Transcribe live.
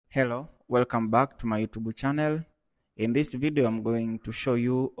Hello, welcome back to my YouTube channel. In this video, I'm going to show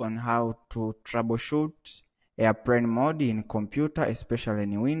you on how to troubleshoot airplane mode in computer, especially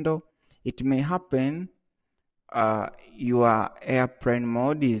in Windows. It may happen your airplane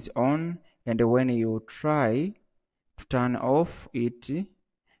mode is on, and when you try to turn off it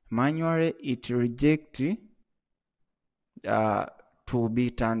manually, it rejects to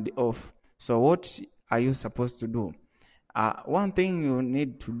be turned off. So what are you supposed to do? One thing you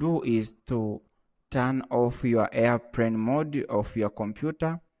need to do is to turn off your airplane mode of your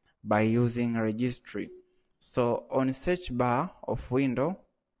computer by using registry. So on search bar of Windows,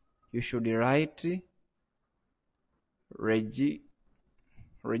 you should write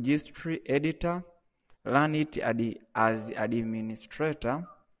registry editor, run it as administrator,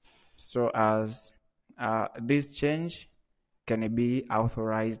 so as this change can be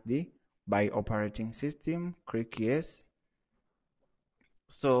authorized by operating system. Click yes.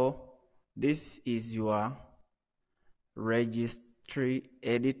 So this is your registry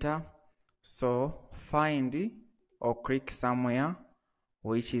editor. So find or click somewhere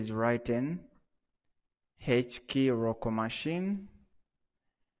which is written H key local machine.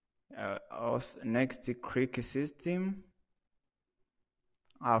 Next click system.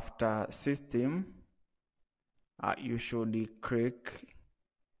 After system, you should click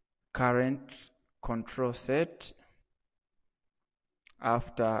current control set.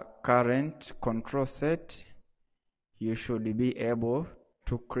 After current control set, you should be able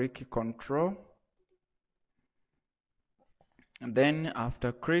to click control. And then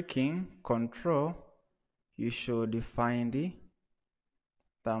after clicking control, you should find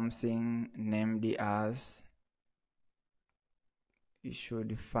something named as,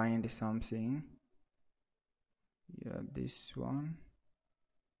 this one,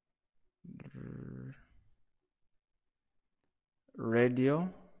 radio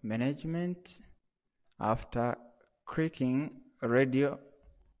management. After clicking radio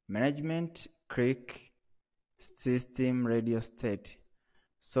management, click system radio state.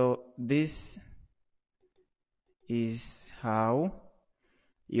 So this is how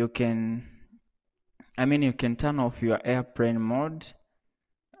you can turn off your airplane mode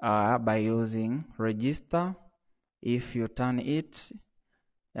by using register. If you turn it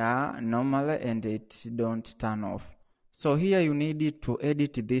normally and it don't turn off. So here you need to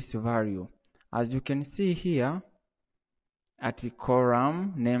edit this value. As you can see here at the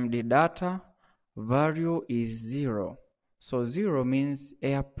column named data, value is 0. So 0 means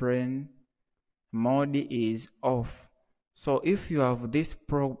airplane mode is off. So if you have this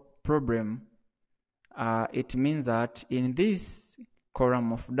problem, it means that in this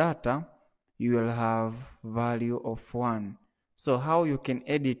column of data you will have value of 1. So how you can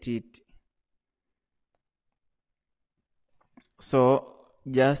edit it? So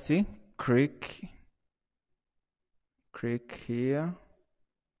just click here.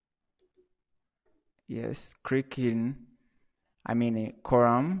 Yes, click in a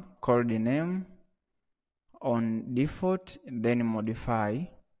column called the name on default, then modify.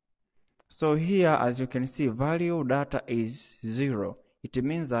 So here, as you can see, value data is 0. It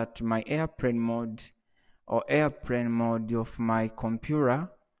means that my airplane mode or airplane mode of my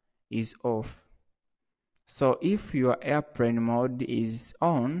computer is off. So if your airplane mode is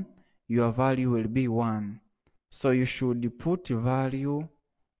on, your value will be 1. So you should put value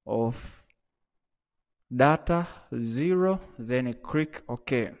of data 0, then click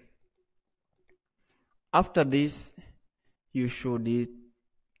OK. After this, you should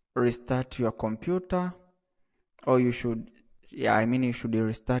restart your computer, or you should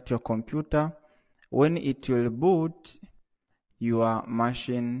restart your computer. When it will boot, your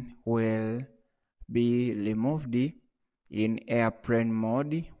machine will be removed in airplane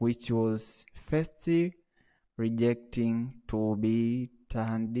mode, which was first rejecting to be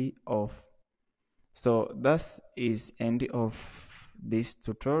turned off. So that is end of this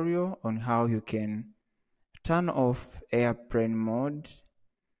tutorial on how you can turn off airplane mode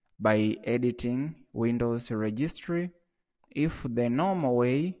by editing Windows registry if the normal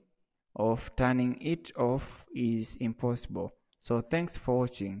way of turning it off is impossible. So thanks for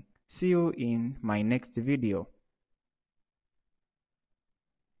watching. See you in my next video.